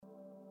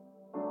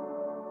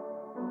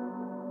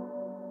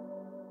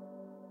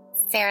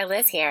Sarah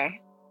Liz here.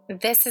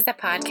 This is a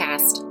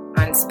podcast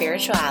on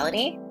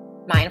spirituality,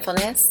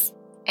 mindfulness,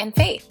 and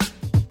faith.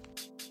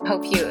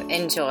 Hope you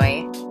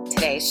enjoy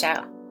today's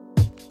show.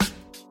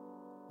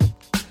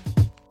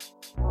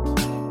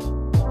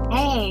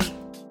 Hey,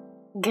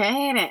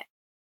 good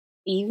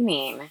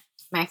evening,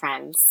 my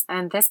friends.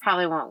 And this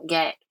probably won't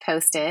get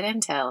posted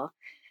until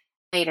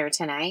later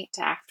tonight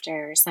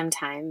after some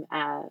time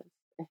of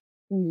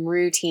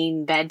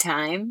routine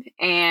bedtime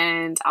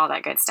and all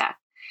that good stuff.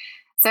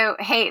 So,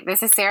 hey,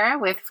 this is Sarah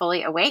with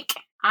Fully Awake.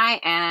 I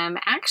am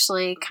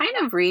actually kind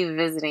of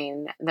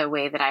revisiting the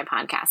way that I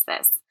podcast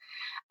this.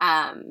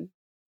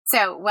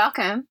 So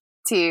welcome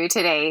to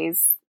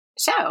today's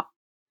show.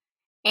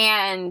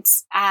 And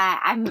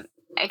I'm,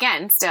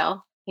 again,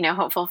 still,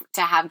 hopeful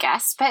to have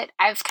guests, but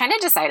I've kind of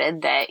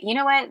decided that,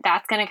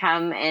 that's going to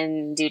come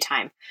in due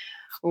time.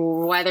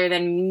 Rather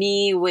than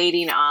me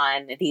waiting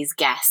on these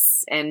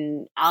guests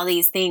and all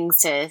these things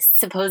to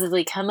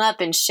supposedly come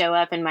up and show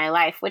up in my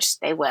life, which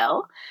they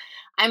will,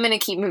 I'm going to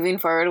keep moving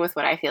forward with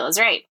what I feel is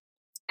right.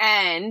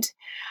 And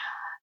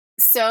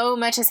so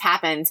much has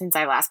happened since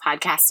I last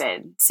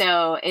podcasted.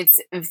 So it's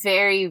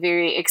very,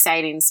 very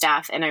exciting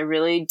stuff. And I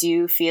really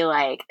do feel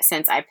like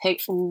since I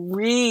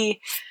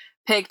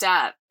picked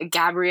up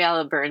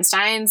Gabriella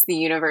Bernstein's The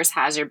Universe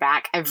Has Your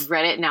Back. I've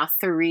read it now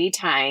 3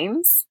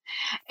 times.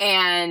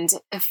 And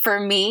for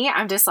me,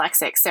 I'm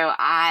dyslexic. So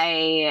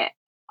I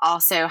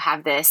also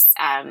have this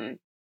kind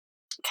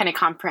of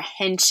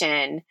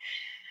comprehension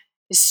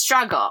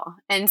struggle.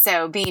 And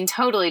so being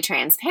totally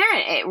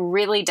transparent, it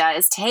really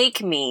does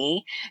take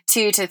me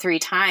 2 to 3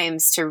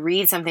 times to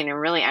read something and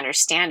really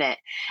understand it.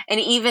 And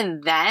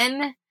even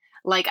then,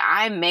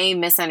 I may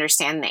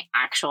misunderstand the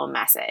actual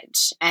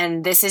message.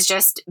 And this is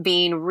just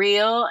being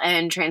real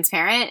and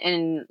transparent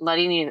and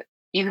letting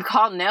you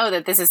can know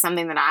that this is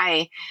something that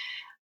I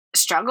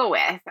struggle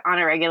with on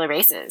a regular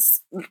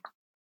basis.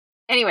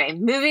 Anyway,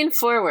 moving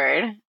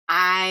forward,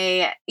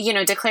 I,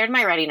 declared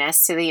my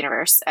readiness to the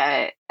universe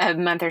a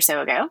month or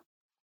so ago.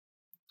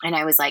 And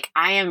I was like,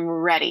 I am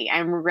ready.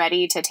 I'm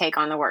ready to take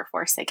on the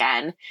workforce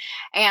again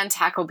and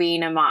tackle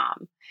being a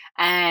mom.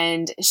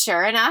 And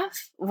sure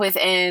enough,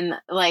 within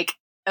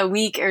a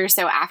week or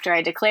so after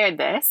I declared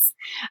this,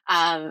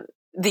 the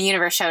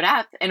universe showed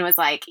up and was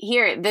like,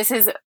 here, this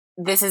is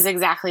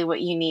exactly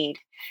what you need.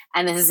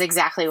 And this is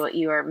exactly what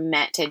you are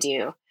meant to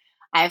do.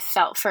 I've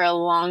felt for a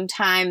long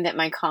time that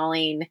my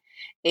calling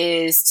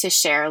is to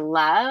share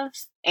love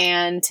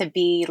and to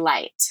be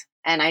light.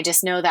 And I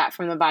just know that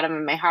from the bottom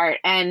of my heart.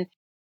 And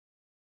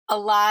a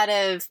lot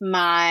of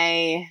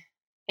my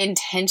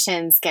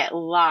intentions get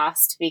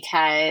lost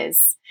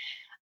because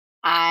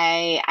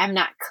I'm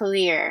not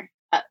clear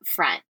up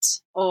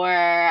front, or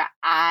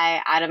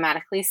I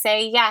automatically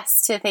say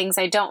yes to things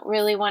I don't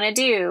really want to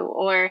do,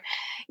 or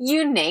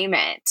you name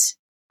it.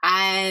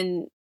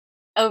 And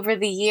over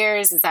the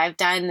years, as I've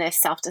done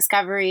this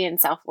self-discovery and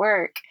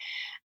self-work,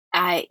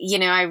 I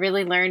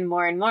really learned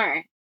more and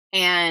more.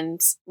 And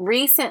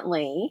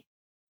recently,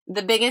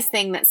 the biggest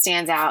thing that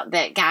stands out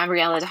that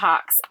Gabriella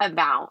talks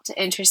about,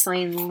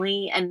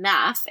 interestingly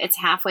enough, it's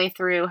halfway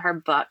through her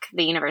book,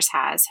 The Universe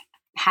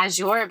Has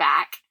Your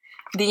Back.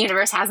 The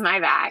universe has my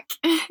back.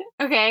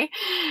 Okay.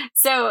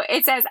 So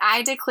it says,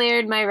 I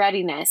declared my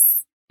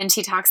readiness. And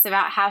she talks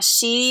about how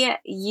she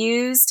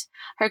used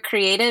her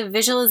creative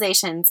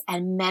visualizations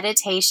and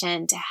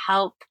meditation to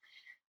help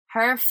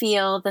her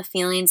feel the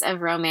feelings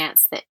of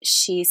romance that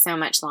she so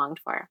much longed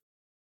for.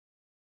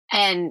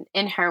 And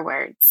in her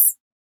words,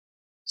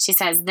 she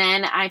says,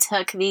 then I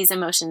took these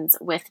emotions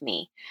with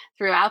me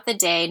throughout the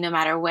day, no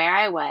matter where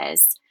I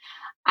was.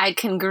 I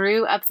can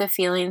grew up the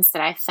feelings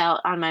that I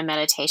felt on my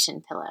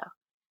meditation pillow.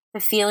 The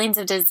feelings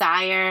of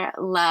desire,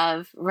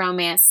 love,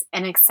 romance,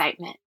 and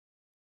excitement.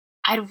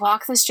 I'd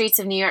walk the streets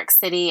of New York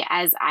City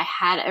as I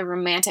had a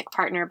romantic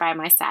partner by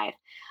my side.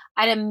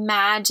 I'd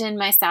imagine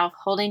myself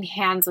holding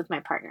hands with my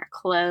partner,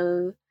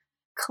 close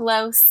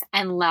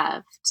and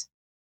loved.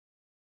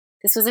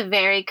 This was a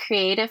very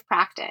creative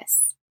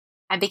practice.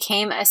 I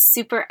became a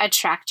super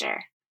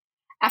attractor.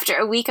 After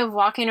a week of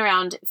walking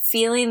around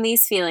feeling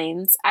these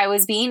feelings, I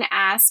was being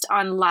asked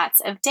on lots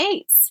of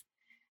dates.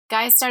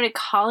 Guys started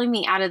calling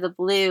me out of the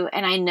blue,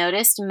 and I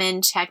noticed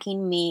men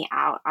checking me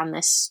out on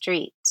the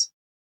street.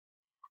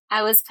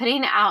 I was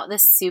putting out the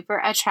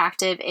super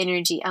attractive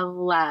energy of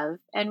love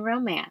and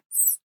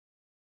romance.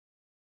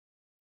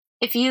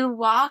 If you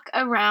walk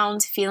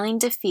around feeling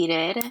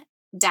defeated,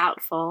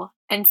 doubtful,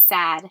 and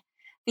sad,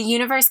 the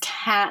universe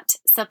can't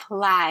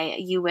supply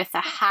you with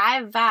a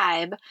high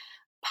vibe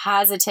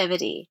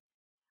positivity.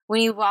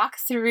 When you walk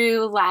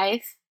through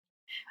life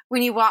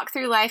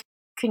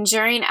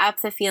conjuring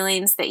up the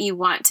feelings that you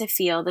want to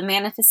feel, the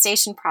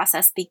manifestation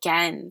process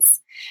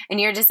begins, and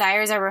your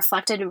desires are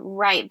reflected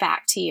right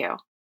back to you.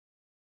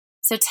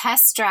 So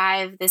test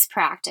drive this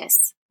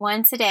practice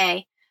once a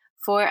day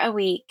for a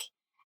week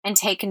and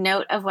take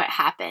note of what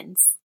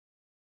happens.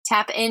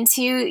 Tap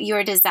into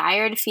your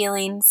desired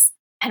feelings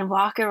and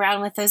walk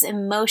around with those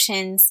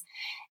emotions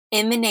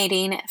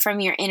emanating from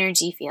your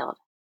energy field.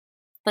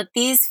 Let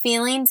these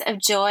feelings of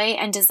joy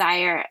and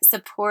desire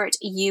support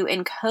you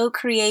in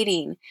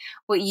co-creating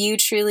what you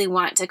truly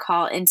want to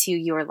call into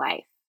your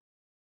life.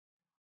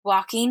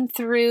 Walking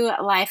through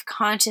life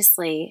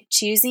consciously,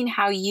 choosing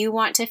how you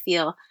want to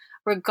feel,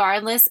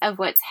 regardless of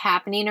what's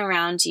happening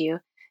around you,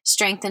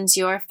 strengthens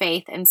your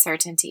faith and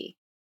certainty.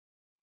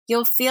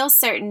 You'll feel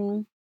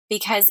certain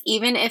because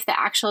even if the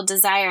actual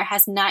desire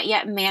has not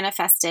yet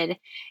manifested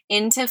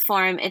into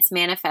form, it's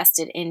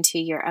manifested into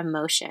your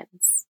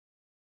emotions.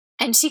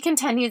 And she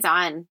continues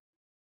on.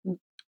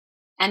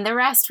 And the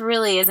rest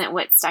really isn't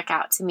what stuck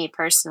out to me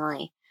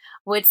personally.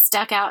 What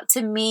stuck out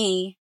to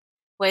me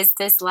was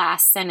this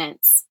last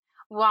sentence.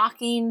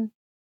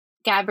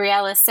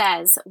 Gabriella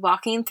says,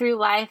 walking through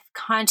life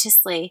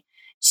consciously,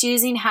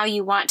 choosing how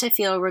you want to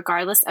feel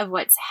regardless of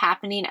what's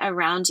happening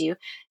around you,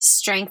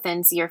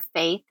 strengthens your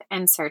faith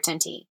and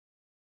certainty.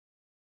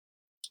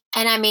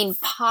 And I mean,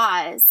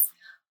 pause.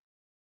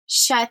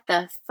 Shut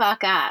the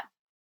fuck up.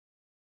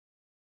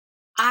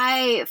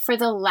 For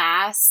the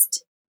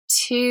last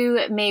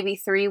 2, maybe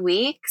 3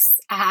 weeks,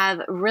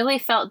 have really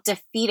felt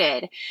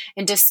defeated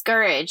and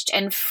discouraged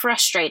and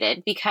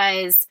frustrated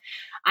because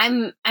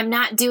I'm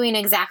not doing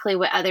exactly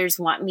what others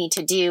want me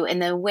to do in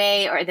the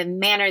way or the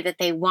manner that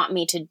they want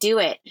me to do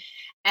it.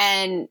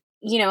 And,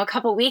 a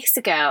couple weeks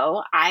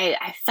ago,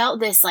 I felt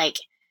this like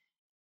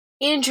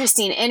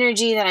interesting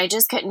energy that I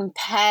just couldn't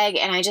peg,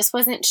 and I just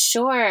wasn't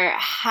sure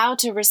how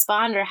to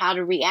respond or how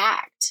to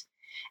react.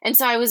 And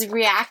so I was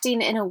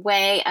reacting in a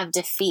way of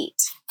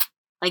defeat.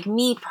 Like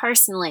me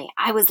personally,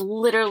 I was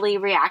literally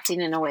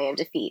reacting in a way of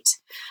defeat.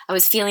 I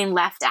was feeling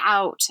left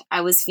out.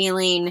 I was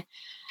feeling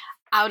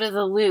out of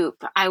the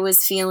loop. I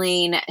was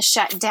feeling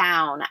shut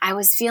down. I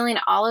was feeling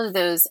all of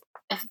those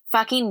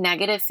fucking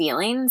negative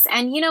feelings.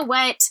 And you know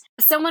what?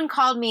 Someone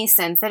called me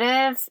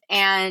sensitive,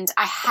 and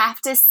I have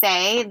to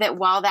say that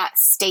while that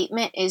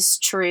statement is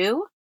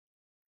true,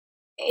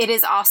 it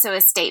is also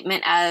a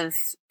statement of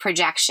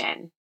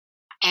projection.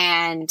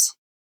 And,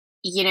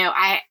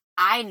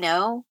 I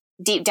know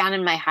deep down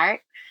in my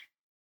heart,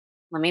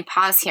 let me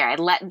pause here. I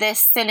let this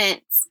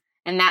sentence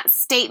and that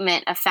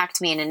statement affect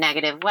me in a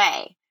negative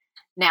way.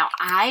 Now,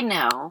 I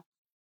know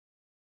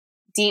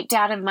deep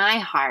down in my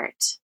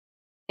heart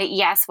that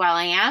yes, while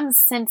I am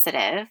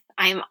sensitive,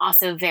 I am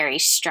also very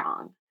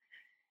strong.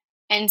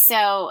 And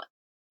so,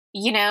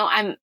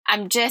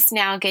 I'm just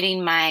now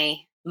getting my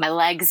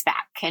legs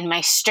back and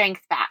my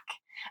strength back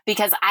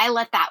because I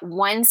let that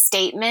one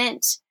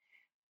statement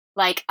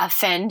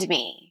offend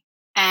me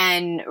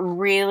and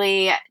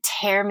really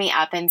tear me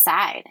up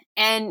inside.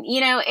 And,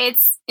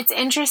 it's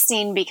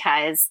interesting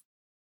because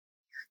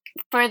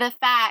for the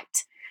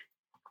fact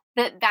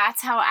that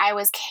that's how I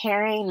was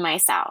carrying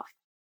myself.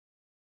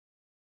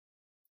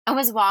 I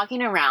was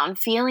walking around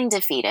feeling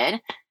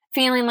defeated,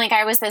 feeling like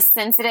I was this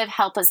sensitive,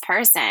 helpless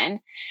person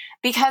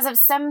because of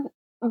some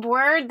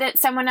word that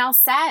someone else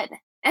said.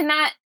 And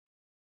that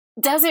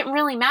doesn't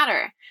really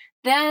matter.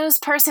 Those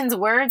person's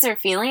words or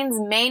feelings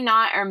may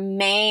not or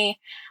may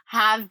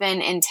have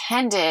been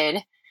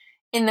intended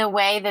in the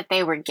way that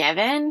they were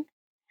given.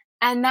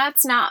 And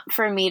that's not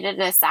for me to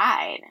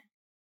decide.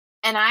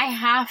 And I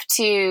have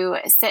to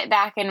sit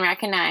back and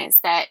recognize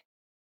that,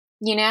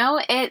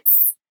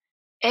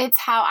 it's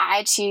how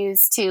I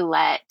choose to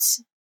let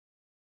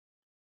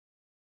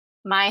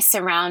my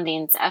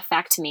surroundings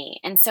affect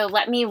me. And so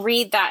let me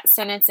read that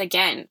sentence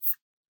again.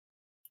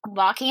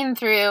 Walking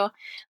through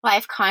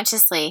life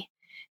consciously,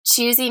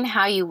 choosing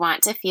how you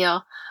want to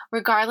feel,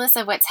 regardless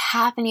of what's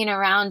happening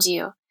around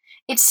you,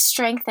 it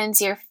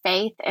strengthens your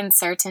faith and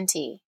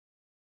certainty.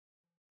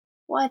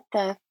 What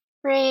the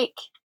freak?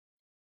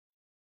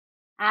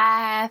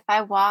 If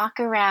I walk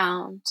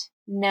around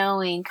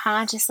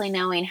consciously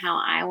knowing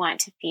how I want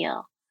to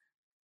feel,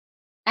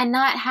 and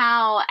not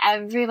how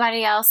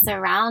everybody else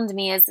around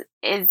me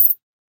is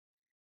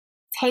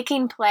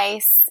taking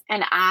place,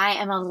 and I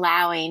am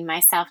allowing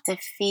myself to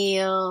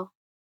feel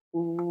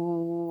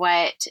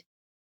what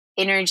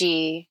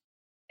energy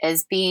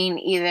is being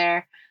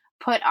either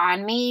put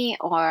on me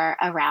or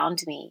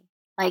around me.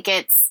 Like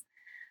it's,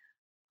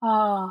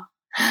 and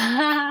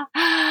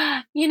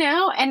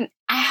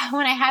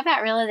when I had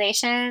that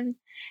realization,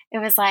 it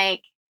was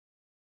like,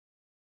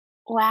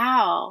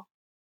 wow,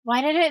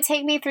 why did it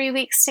take me 3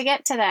 weeks to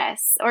get to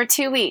this, or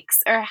 2 weeks,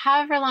 or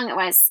however long it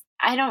was?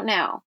 I don't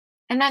know.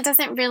 And that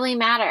doesn't really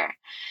matter.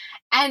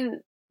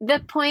 And the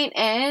point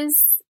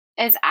is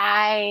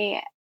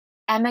I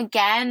am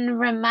again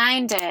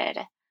reminded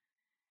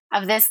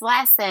of this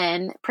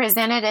lesson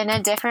presented in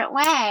a different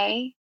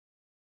way,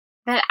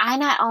 that I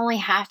not only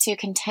have to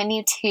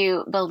continue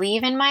to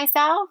believe in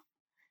myself,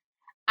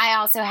 I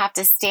also have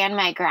to stand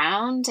my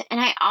ground. And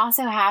I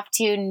also have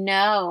to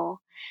know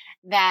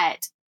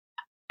that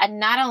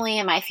not only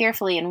am I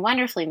fearfully and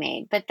wonderfully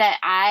made, but that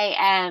I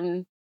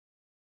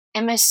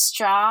am a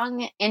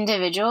strong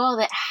individual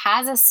that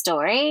has a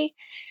story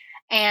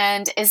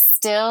and is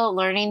still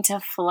learning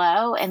to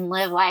flow and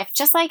live life,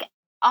 just like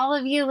all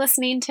of you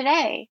listening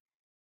today.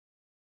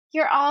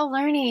 You're all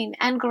learning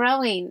and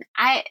growing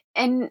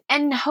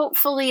and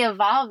hopefully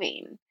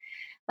evolving.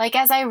 Like,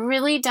 as I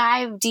really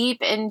dive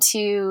deep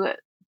into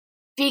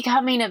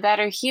becoming a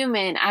better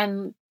human,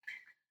 I'm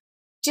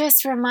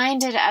just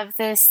reminded of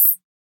this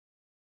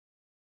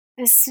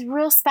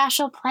real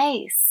special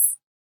place.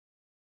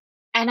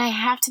 And I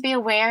have to be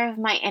aware of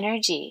my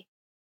energy.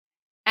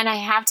 And I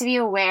have to be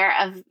aware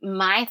of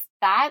my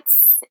thoughts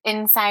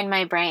inside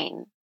my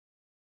brain.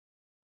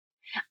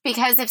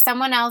 Because if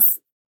someone else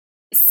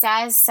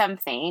says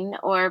something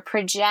or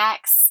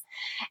projects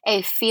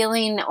a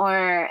feeling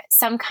or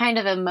some kind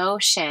of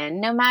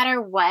emotion, no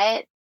matter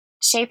what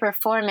shape or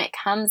form it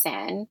comes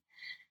in,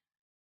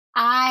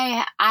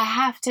 I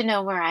have to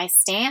know where I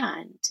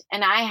stand,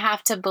 and I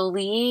have to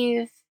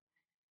believe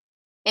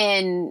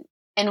in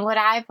what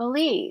I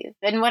believe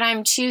and what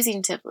I'm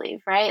choosing to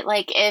believe, right?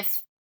 Like,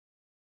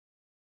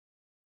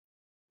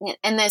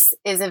 and this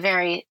is a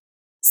very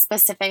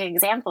specific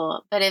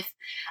example, but if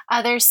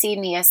others see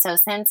me as so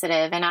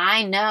sensitive, and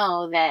I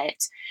know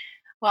that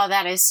while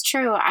that is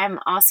true, I'm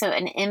also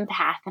an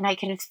empath and I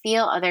can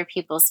feel other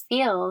people's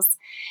feels.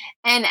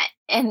 And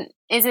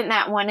isn't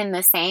that one and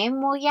the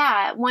same? Well,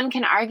 yeah, one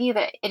can argue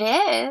that it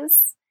is.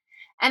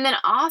 And then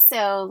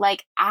also,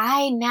 like,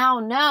 I now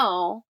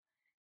know,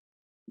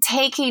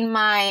 taking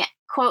my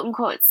quote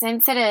unquote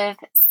sensitive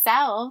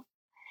self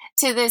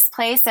to this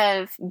place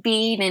of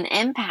being an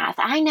empath,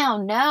 I now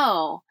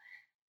know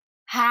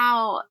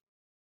how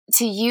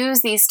to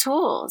use these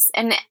tools.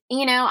 And,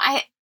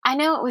 I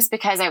know it was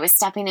because I was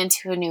stepping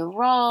into a new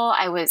role.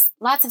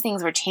 Lots of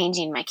things were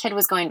changing. My kid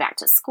was going back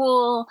to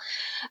school,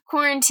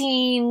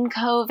 quarantine,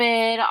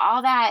 COVID,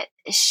 all that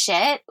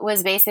shit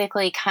was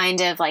basically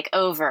kind of like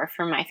over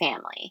for my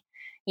family.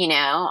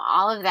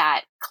 All of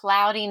that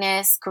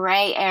cloudiness,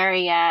 gray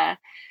area,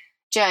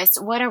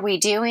 just what are we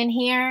doing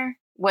here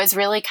was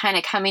really kind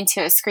of coming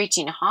to a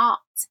screeching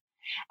halt.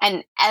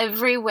 And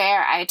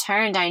everywhere I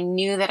turned, I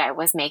knew that I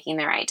was making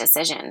the right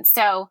decision.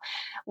 So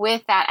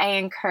with that, I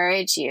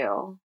encourage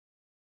you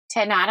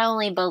to not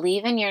only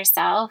believe in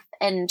yourself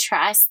and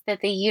trust that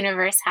the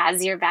universe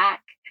has your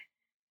back,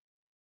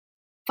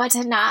 but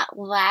to not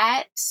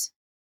let,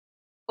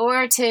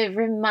 or to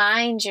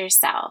remind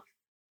yourself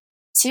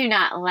to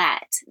not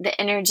let the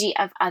energy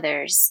of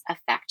others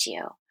affect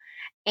you.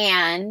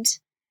 And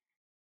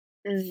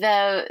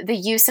the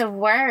use of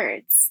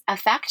words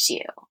affect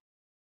you.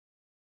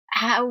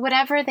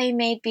 Whatever they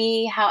may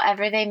be,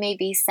 however they may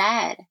be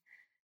said,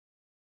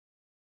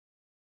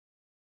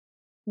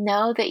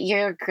 know that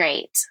you're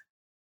great.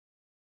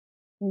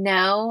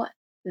 Know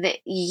that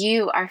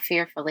you are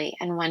fearfully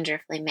and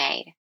wonderfully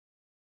made.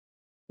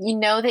 You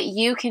know that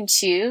you can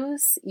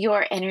choose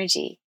your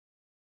energy.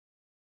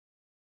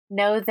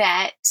 Know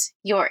that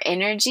your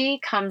energy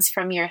comes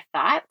from your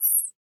thoughts.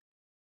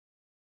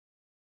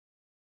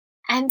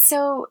 And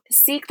so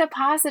seek the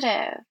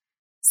positive,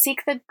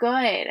 seek the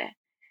good.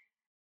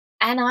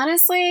 And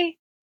honestly,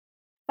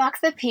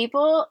 fuck the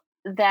people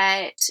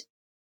that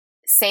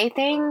say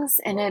things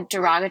in a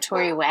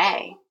derogatory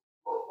way.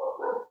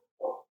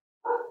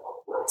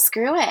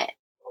 Screw it.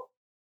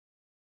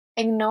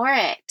 Ignore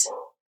it.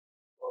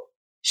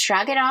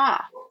 Shrug it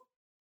off.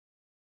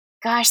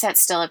 Gosh, that's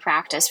still a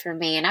practice for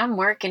me, and I'm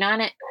working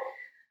on it.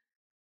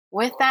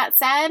 With that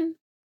said,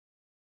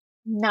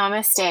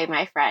 namaste,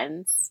 my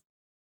friends.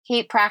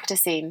 Keep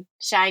practicing.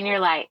 Shine your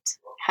light.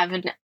 Have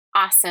an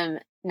awesome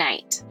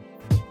night.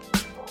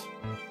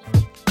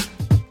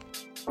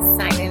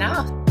 Signing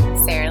off.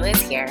 Sarah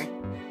Liz here.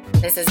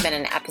 This has been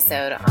an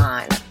episode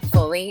on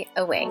Fully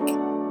Awake.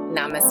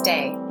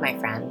 Namaste, my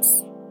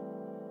friends.